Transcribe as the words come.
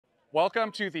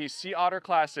Welcome to the Sea Otter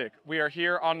Classic. We are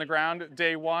here on the ground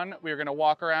day one. We are going to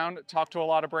walk around, talk to a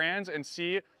lot of brands, and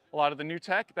see a lot of the new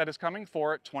tech that is coming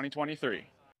for 2023.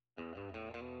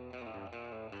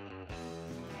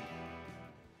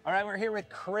 All right, we're here with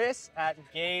Chris at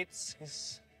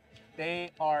Gates.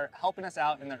 They are helping us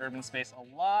out in the urban space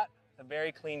a lot. A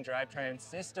very clean drivetrain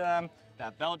system,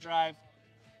 that belt drive.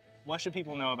 What should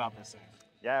people know about this thing?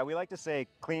 Yeah, we like to say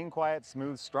clean, quiet,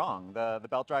 smooth, strong. The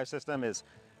belt drive system is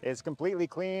completely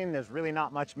clean. There's really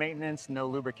not much maintenance, no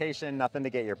lubrication, nothing to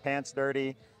get your pants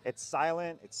dirty. It's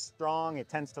silent, it's strong, it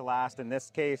tends to last, in this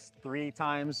case, 3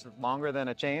 times longer than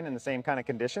a chain in the same kind of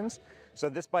conditions. So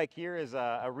this bike here is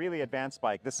a really advanced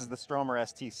bike. This is the Stromer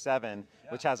ST7,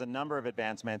 which has a number of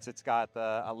advancements. It's got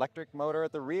the electric motor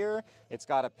at the rear. It's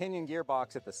got a pinion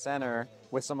gearbox at the center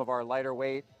with some of our lighter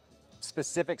weight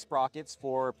specific sprockets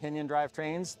for pinion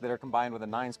drivetrains that are combined with a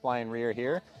 9-spline rear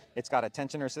here. It's got a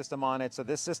tensioner system on it. So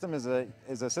this system is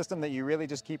a system that you really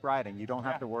just keep riding. You don't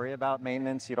have to worry about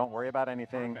maintenance. You don't worry about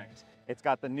anything. Perfect. It's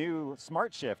got the new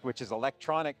Smart Shift, which is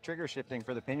electronic trigger shifting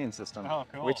for the pinion system,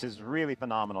 which is really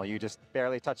phenomenal. You just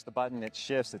barely touch the button, it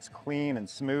shifts, it's clean and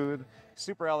smooth,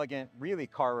 super elegant, really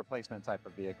car replacement type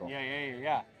of vehicle.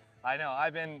 Yeah. I know,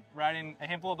 I've been riding a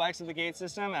handful of bikes with the Gates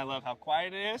system. I love how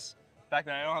quiet it is, the fact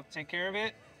that I don't have to take care of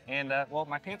it, and well,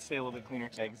 my pants stay a little bit cleaner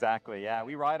too. Exactly, yeah,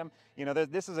 we ride them. You know,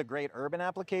 this is a great urban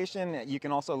application. You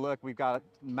can also look, we've got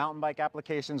mountain bike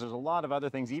applications. There's a lot of other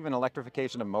things, even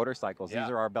electrification of motorcycles. These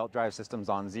are our belt drive systems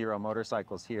on zero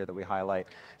motorcycles here that we highlight.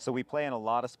 So we play in a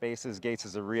lot of spaces. Gates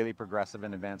is a really progressive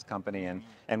and advanced company,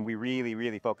 and we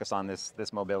really focus on this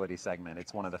mobility segment.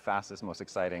 It's one of the fastest, most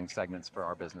exciting segments for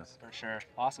our business. For sure.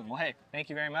 Awesome. Well, hey, thank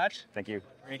you very much. Thank you.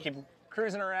 We're gonna keep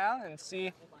cruising around and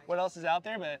see what else is out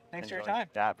there, but thanks for your time.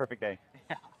 Yeah, perfect day.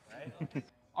 Yeah, right?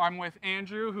 I'm with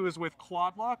Andrew, who is with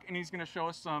Quad Lock, and he's going to show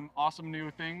us some awesome new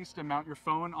things to mount your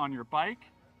phone on your bike.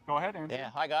 Go ahead, Andrew.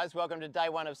 Yeah, hi guys, welcome to day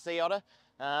one of Sea Otter.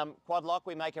 Quad Lock,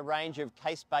 we make a range of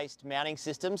case-based mounting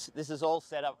systems. This is all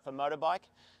set up for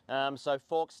motorbike. So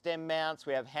fork stem mounts,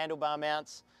 we have handlebar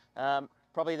mounts.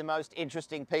 Probably the most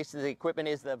interesting piece of the equipment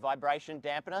is the vibration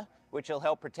dampener, which will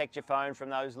help protect your phone from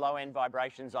those low-end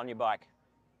vibrations on your bike.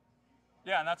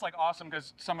 Yeah, and that's like awesome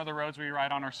because some of the roads we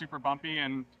ride on are super bumpy,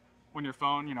 and when your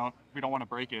phone, you know, we don't want to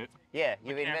break it. Yeah,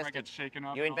 The camera gets shaken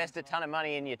up. You invest a ton of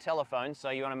money in your telephone,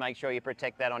 so you want to make sure you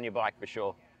protect that on your bike for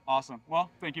sure. Awesome. Well,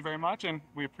 thank you very much, and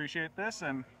we appreciate this,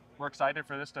 and we're excited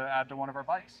for this to add to one of our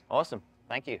bikes. Awesome,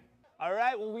 thank you. All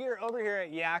right, well, we are over here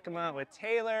at Yakima with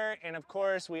Taylor, and of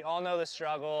course, we all know the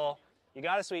struggle. You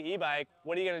got a sweet e-bike.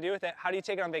 What are you gonna do with it? How do you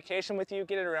take it on vacation with you,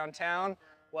 get it around town?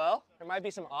 Well, there might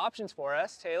be some options for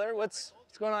us. Taylor, what's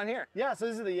going on here? Yeah, so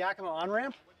this is the Yakima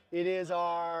on-ramp. It is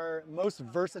our most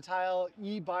versatile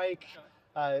e-bike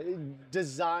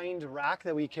designed rack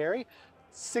that we carry.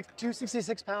 2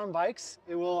 66-pound bikes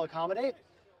it will accommodate.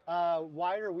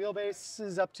 Wider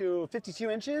wheelbases up to 52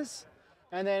 inches.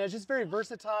 And then it's just very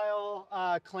versatile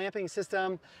clamping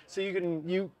system. So you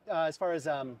can, as far as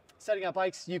setting up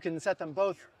bikes, you can set them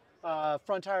both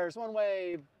front tires one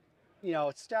way, you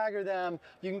know, stagger them.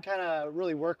 You can kind of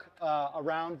really work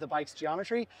around the bike's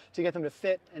geometry to get them to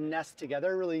fit and nest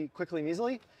together really quickly and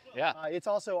easily. Yeah. It's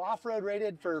also off-road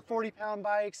rated for 40-pound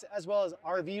bikes as well as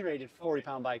RV rated for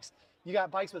 40-pound bikes. You got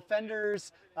bikes with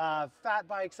fenders, fat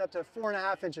bikes up to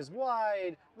 4.5 inches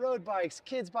wide, road bikes,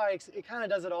 kids bikes. It kind of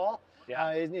does it all.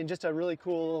 Yeah. In just a really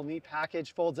cool, neat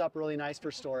package. Folds up really nice for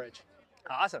storage.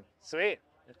 Awesome, sweet.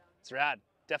 It's rad.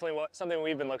 Definitely something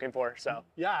we've been looking for, so.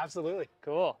 Yeah, absolutely.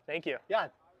 Cool, thank you. Yeah.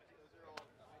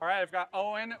 All right, I've got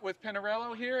Owen with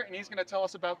Pinarello here, and he's going to tell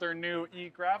us about their new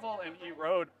e-gravel and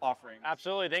e-road offerings.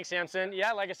 Absolutely, thanks Samson.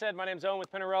 Yeah, like I said, my name's Owen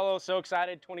with Pinarello. So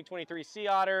excited, 2023 Sea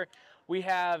Otter. We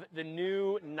have the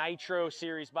new Nitro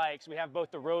Series bikes. We have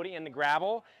both the road and the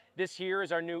gravel. This here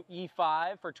is our new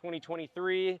E5 for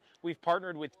 2023. We've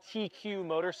partnered with TQ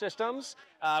Motor Systems,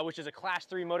 which is a Class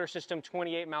 3 motor system,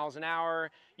 28 miles an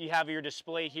hour. You have your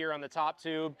display here on the top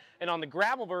tube. And on the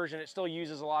gravel version, it still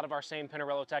uses a lot of our same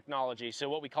Pinarello technology. So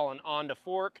what we call an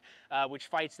on-to-fork, which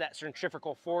fights that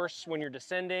centrifugal force when you're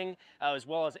descending, as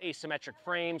well as asymmetric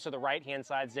frame. So the right-hand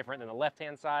side is different than the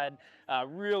left-hand side.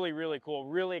 Really cool,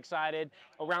 really excited.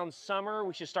 Around summer,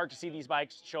 we should start to see these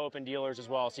bikes show up in dealers as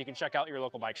well. So you can check out your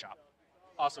local bike shop.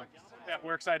 Awesome. Yeah,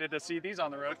 we're excited to see these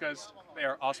on the road because they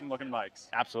are awesome looking bikes.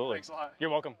 Absolutely. Thanks a lot. You're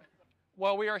welcome.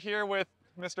 Well, we are here with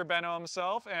Mr. Benno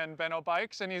himself and Benno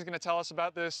Bikes, and he's going to tell us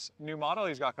about this new model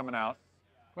he's got coming out.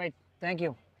 Great, thank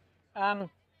you.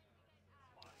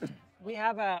 We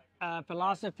have a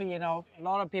philosophy, you know, a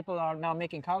lot of people are now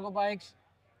making cargo bikes,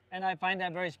 and I find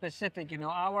that very specific. You know,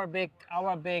 our big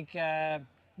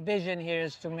vision here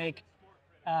is to make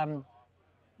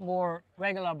more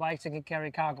regular bikes that can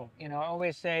carry cargo. You know, I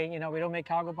always say, you know, we don't make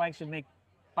cargo bikes, we make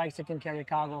bikes that can carry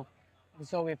cargo. And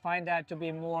so we find that to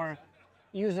be more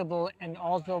usable and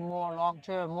also more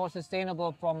long-term, more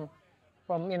sustainable from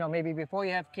you know, maybe before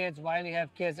you have kids, while you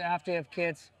have kids, after you have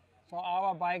kids. So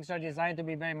our bikes are designed to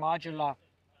be very modular.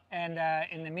 And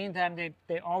in the meantime,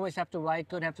 they always have to ride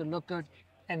good, have to look good,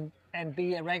 and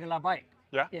be a regular bike.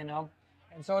 Yeah. You know?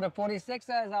 And so the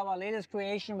 46er is our latest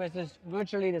creation, which is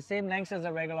virtually the same length as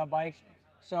a regular bike.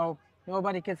 So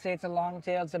nobody can say it's a long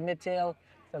tail, it's a mid tail.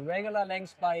 It's a regular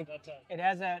length bike. It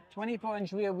has a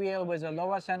 24-inch rear wheel with a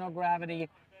lower center of gravity,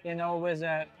 you know, with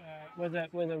a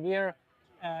rear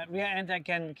end that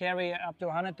can carry up to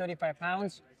 135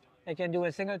 pounds. It can do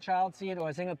a single child seat or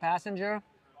a single passenger,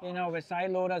 you know, with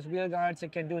side loaders, wheel guards.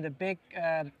 It can do the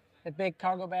big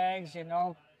cargo bags, you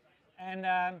know, and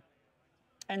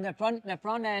the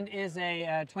front end is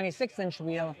a 26-inch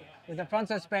wheel with a front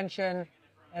suspension,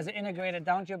 has an integrated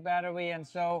down tube battery, and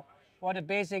so what it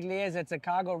basically is, it's a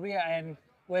cargo rear end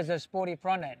with a sporty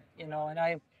front end, you know, and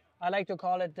I like to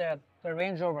call it the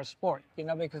Range Rover Sport, you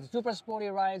know, because it's super sporty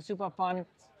ride, super fun,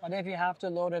 but if you have to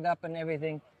load it up and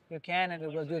everything, you can, and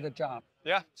it will do the job.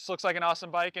 Yeah, this looks like an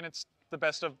awesome bike, and it's the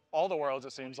best of all the worlds,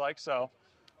 it seems like. So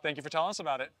thank you for telling us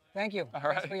about it. Thank you. All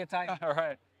right. Thanks for your time. All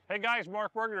right. Hey guys,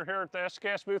 Mark Wergner here at the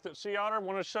SKS booth at Sea Otter. I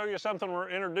want to show you something we're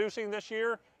introducing this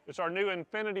year. It's our new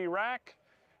Infinity Rack.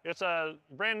 It's a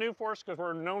brand new for us because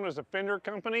we're known as a fender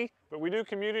company, but we do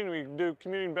commuting, we do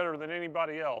commuting better than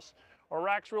anybody else. Our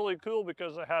rack's really cool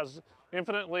because it has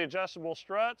infinitely adjustable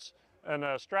struts and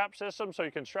a strap system so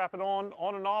you can strap it on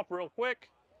and off real quick.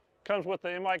 Comes with the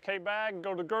ebike bag.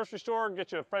 Go to the grocery store,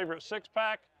 get you a favorite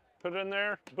 6-pack, put it in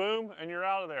there, boom, and you're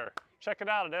out of there. Check it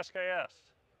out at SKS.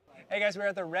 Hey guys, we're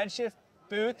at the Redshift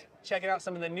booth, checking out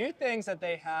some of the new things that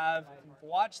they have. You've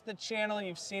watched the channel,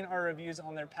 you've seen our reviews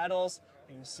on their pedals,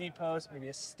 maybe a C-post, maybe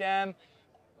a stem.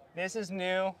 This is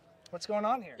new. What's going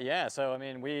on here? Yeah, so I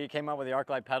mean, we came up with the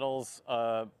Arclight pedals,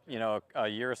 you know, a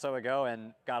year or so ago,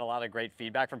 and got a lot of great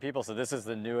feedback from people. So this is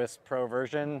the newest Pro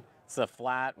version. It's a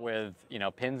flat with, you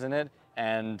know, pins in it,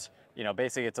 and you know,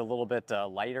 basically it's a little bit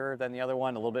lighter than the other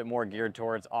one, a little bit more geared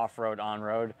towards off-road,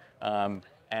 on-road.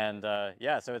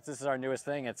 Yeah, so this is our newest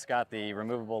thing. It's got the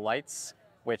removable lights,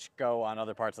 which go on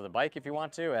other parts of the bike if you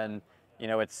want to, and you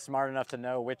know, it's smart enough to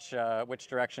know which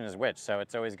direction is which. So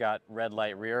it's always got red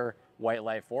light rear, white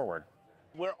light forward.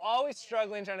 We're always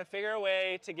struggling trying to figure a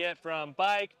way to get from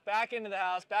bike back into the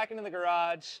house, back into the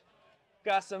garage.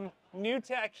 Got some new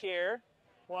tech here.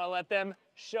 Want to let them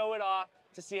show it off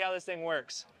to see how this thing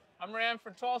works. I'm Ram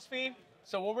for 12 Speed.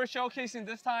 So what we're showcasing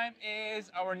this time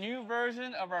is our new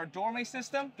version of our doormate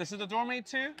system. This is the doormate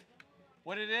 2.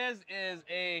 What it is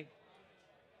a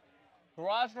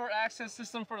garage door access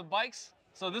system for the bikes.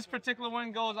 So this particular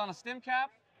one goes on a stem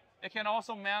cap. It can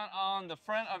also mount on the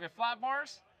front of your flat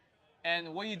bars.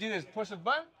 And what you do is push a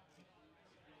button,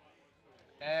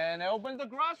 and it opens the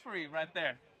garage for you right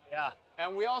there. Yeah.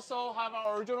 And we also have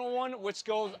our original one, which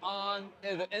goes on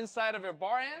the inside of your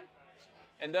bar end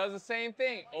and does the same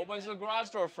thing. Opens the garage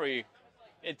door for you.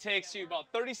 It takes you about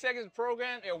 30 seconds to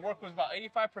program. It'll work with about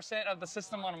 85% of the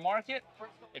system on the market.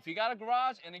 If you got a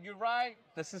garage and a good ride,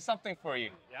 this is something for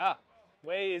you. Yeah.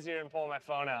 Way easier than pulling my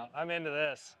phone out. I'm into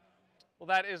this. Well,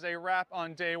 that is a wrap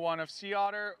on day one of Sea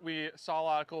Otter. We saw a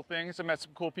lot of cool things and met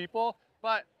some cool people.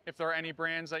 But if there are any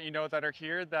brands that you know that are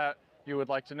here that you would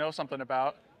like to know something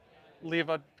about, leave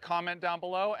a comment down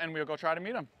below and we'll go try to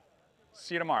meet them.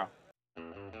 See you tomorrow.